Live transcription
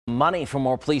Money for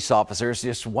more police officers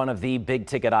is one of the big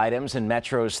ticket items in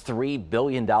Metro's $3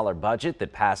 billion budget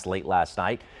that passed late last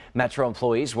night. Metro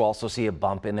employees will also see a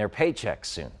bump in their paychecks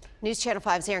soon. News Channel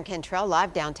 5's Aaron Cantrell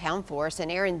live downtown for us.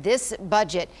 And Aaron, this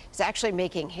budget is actually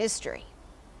making history.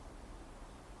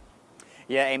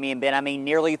 Yeah, Amy and Ben, I mean,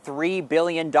 nearly $3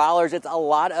 billion. It's a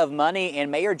lot of money,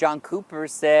 and Mayor John Cooper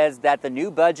says that the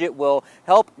new budget will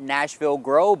help Nashville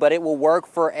grow, but it will work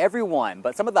for everyone.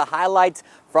 But some of the highlights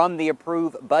from the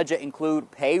approved budget include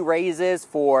pay raises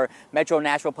for Metro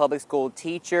Nashville Public School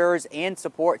teachers and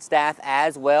support staff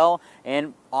as well.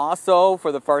 And also,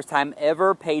 for the first time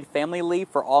ever, paid family leave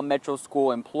for all Metro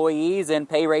school employees and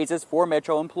pay raises for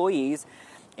Metro employees.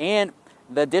 And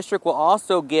the district will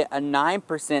also get a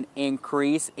 9%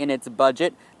 increase in its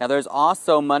budget. Now, there's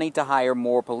also money to hire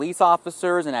more police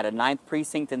officers and add a 9th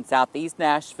precinct in Southeast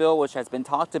Nashville, which has been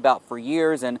talked about for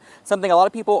years and something a lot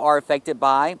of people are affected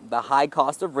by, the high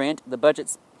cost of rent. The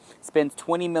budget spends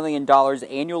 $20 million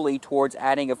annually towards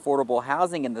adding affordable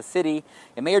housing in the city.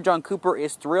 And Mayor John Cooper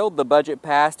is thrilled the budget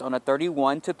passed on a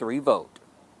 31-3 vote.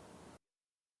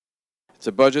 It's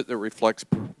a budget that reflects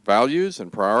values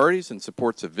and priorities and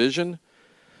supports a vision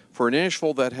for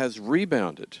Nashville that has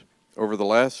rebounded over the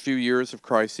last few years of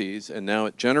crises, and now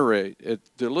it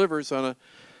delivers on a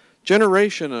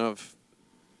generation of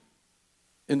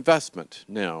investment.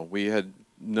 Now, we had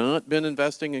not been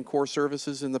investing in core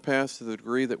services in the past to the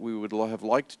degree that we would have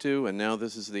liked to, and now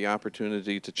this is the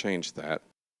opportunity to change that.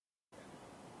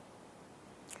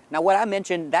 Now, what I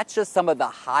mentioned, that's just some of the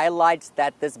highlights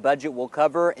that this budget will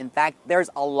cover. In fact, there's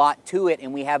a lot to it,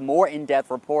 and we have more in-depth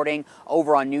reporting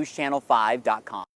over on newschannel5.com.